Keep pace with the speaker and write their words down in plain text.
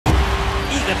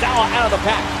It's out of the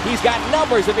pack. He's got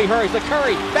numbers if he hurries. The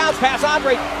Curry bounce pass,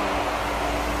 Andre.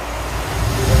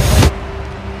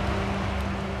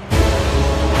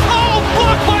 Oh,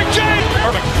 blocked by James!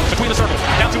 Irving between the circles,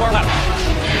 down to our left.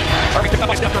 Irving picked up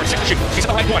by Steph Curry, 6 to shoot. He's at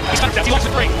the right point. He's got he likes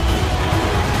the three.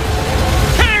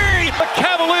 Hey! The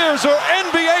Cavaliers are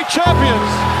NBA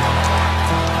champions.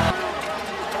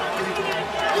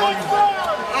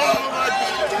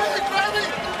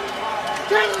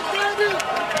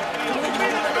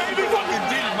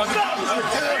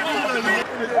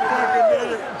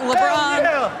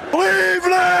 LeBron.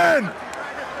 Cleveland!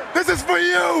 This is for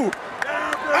you!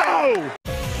 Oh!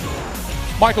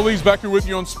 Michael Lee's back here with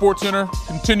you on SportsCenter,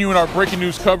 continuing our breaking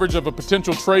news coverage of a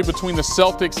potential trade between the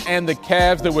Celtics and the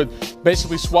Cavs that would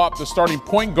basically swap the starting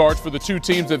point guards for the two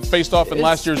teams that faced off in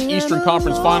last year's Eastern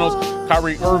Conference Finals.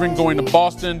 Kyrie Irving going to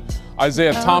Boston,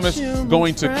 Isaiah Thomas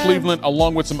going to Cleveland,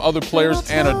 along with some other players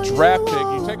and a draft pick.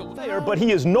 You take a look. But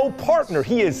he is no partner.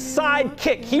 He is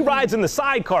sidekick. He rides in the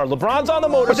sidecar. LeBron's on the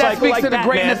motorcycle like that,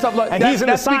 man, and he's in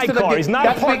the sidecar. He's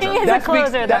not a partner. He is a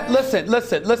closer,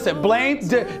 Listen. Blame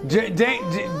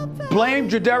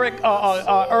Jadaric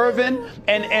Irvin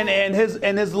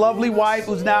and his lovely wife,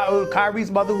 who's now Kyrie's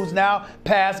mother, who's now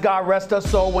passed. God rest her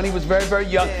soul. When he was very, very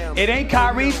young, it ain't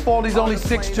Kyrie's fault. He's only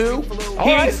 6'2". He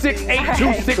ain't 6'8",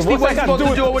 260. What's he supposed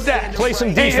to do with that? Play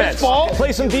some defense.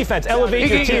 Play some defense.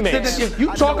 Elevate your teammates.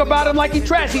 You talk about him like he's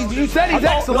trash. You said he's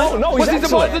excellent. No, What's he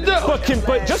excellent. supposed to do?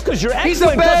 But just because you're he's a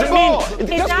excellent bad doesn't ball. mean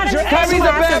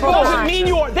doesn't mean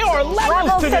you are. There are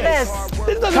levels to this.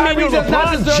 This doesn't Kyrie mean you're does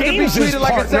not deserve to be James's treated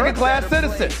like a partner. second-class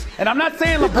citizen. And I'm not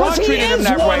saying Because LeBron he treated him is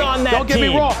that one way. on that Don't get me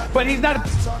team. wrong, but he's not.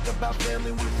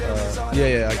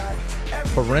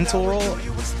 Parental role.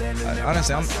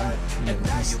 Honestly, I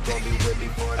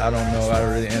don't know how to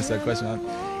really answer that question.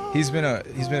 He's been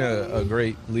a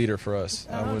great leader for us.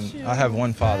 I have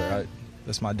one father.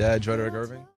 That's my dad, Jadaric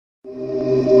Irving.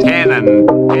 Cannon.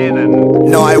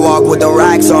 No, I walk with the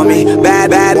racks on me.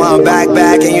 Bad, one back,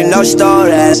 and you know she throw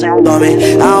that on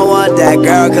me. I don't want that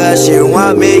girl cause she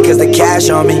want me, cause the cash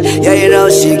on me. Yeah, you know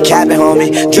she capping on me.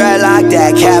 Dreadlock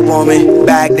that cap on me.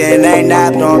 Back then they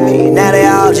napped on me. Now they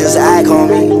all just act on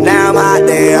me. Now I'm out,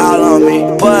 they all on me.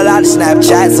 Pull out the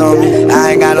Snapchats on me.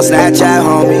 I ain't got no Snapchat,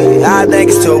 homie. I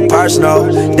think it's too personal.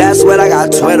 That's what I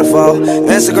got Twitter for.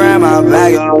 Instagram, I'm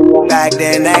back. Back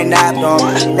then they napped on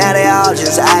me. Now they all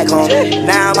just act on me.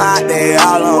 Now I'm out, they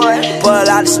all on me. Pull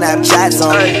out the Snapchats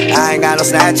on me. I ain't got no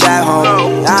Snapchat,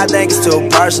 homie. I think it's too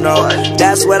personal.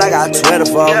 That's what I got Twitter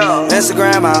for.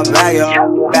 Instagram, I'm back,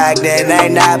 yo. Back then they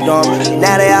napped on me.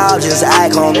 Now they all just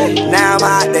act on me. Now I'm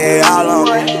out, they all on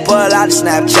me. Pull out the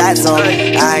Snapchats on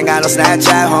me. I ain't got no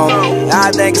Snapchat, homie.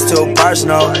 I think it's too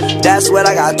personal. That's what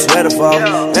I got Twitter for.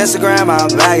 Instagram, I'm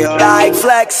back, yo. Like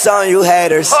flex on you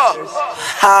haters.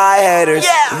 Hi haters.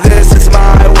 This is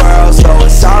my world, so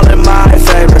it's all in my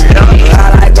favor. I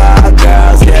like all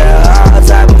girls, yeah, all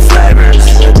type of flavors.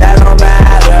 That don't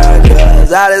matter,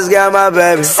 cause I just got my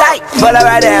baby. Pull up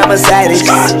right there, Mercedes.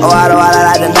 Oh, I don't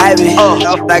like the Navy.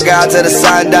 That girl to the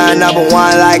sun, done #1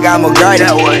 like I'm a great.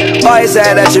 Oh, you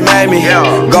said that you made me.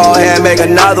 Go ahead, make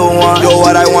another one. Do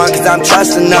what I want, cause I'm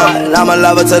trusting her. I'm a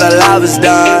lover till the love is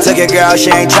done. Took your girl,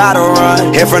 she ain't try to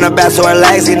run. Hit from the back so her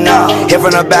legs get numb. Hit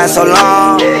from the back so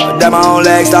long that my own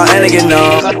legs start to get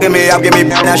numb. Give me up,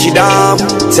 now she dumb.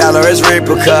 Tell her it's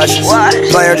repercussions.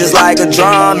 Play her just like a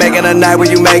drum. Making a night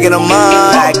when you making a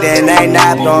month. Back then they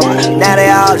napped on me. Now they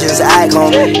all just act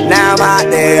on me. Now I'm out,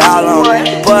 they all on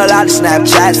me. Pull out the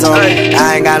Snapchats on me.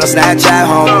 I ain't got no Snapchat,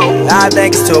 homie. I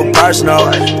think it's too personal.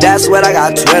 That's what I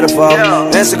got Twitter for.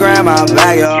 Instagram, I'm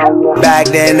back, yo. Back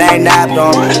then they napped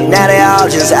on me. Now they all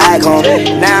just act on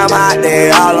me. Now I'm out,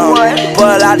 they all on me. Pull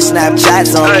out the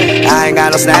Snapchats on me. I ain't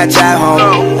got no Snapchat,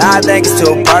 homie. I think it's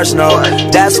too personal.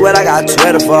 That's what I got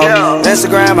Twitter for.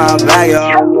 Instagram, I'm back, yo.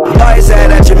 Oh, you said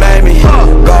that you made me.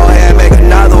 Go ahead, make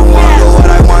another one. Do what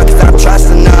I want, cause I'm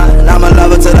trusting her. I'm a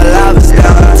lover till the love is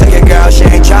done. Take your girl, she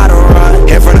ain't try to run.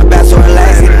 Hit from the back so her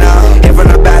legs get numb. Hit from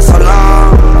the back so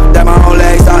long that my own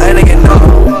legs start to get numb.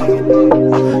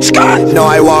 No,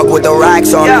 I walk with the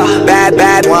racks on me.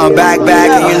 Bad, one back,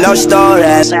 and you know she throw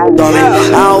that on me.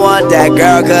 I don't want that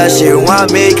girl cause she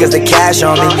want me, cause the cash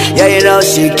on me. Yeah, you know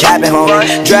she capping on me.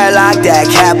 Dreadlock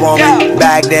that cap on me.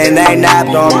 Back then they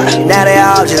napped on me. Now they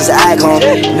all just act on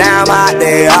me. Now I'm out,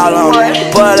 they all on me.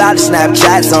 Pull out the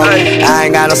Snapchats on me. I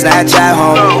ain't got no Snapchat,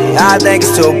 homie. I think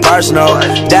it's too personal.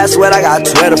 That's what I got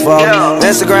Twitter for.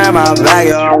 Instagram, I'm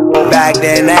back, yo. Back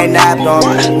then they napped on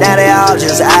me. Now they all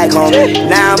just act on me.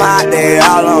 Now I'm out, they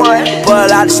all on me. Pull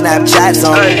out the Snapchats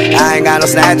on me. I ain't got no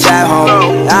Snapchat, Snapchat,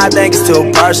 homie. I think it's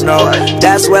too personal.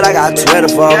 That's what I got Twitter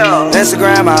for.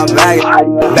 Instagram, I'm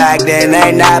bagging. Back then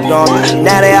they napped on me.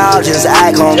 Now they all just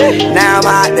act on me. Now I'm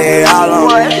out there all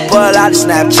on me. Pull out the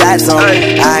Snapchats on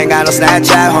me. I ain't got no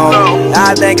Snapchat, homie.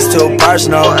 I think it's too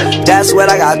personal. That's what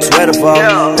I got Twitter for.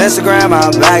 Instagram,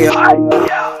 I'm bagging.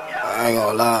 I ain't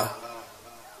gonna lie.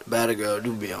 The better girl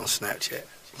do be on Snapchat.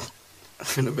 I'm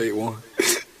finna make one.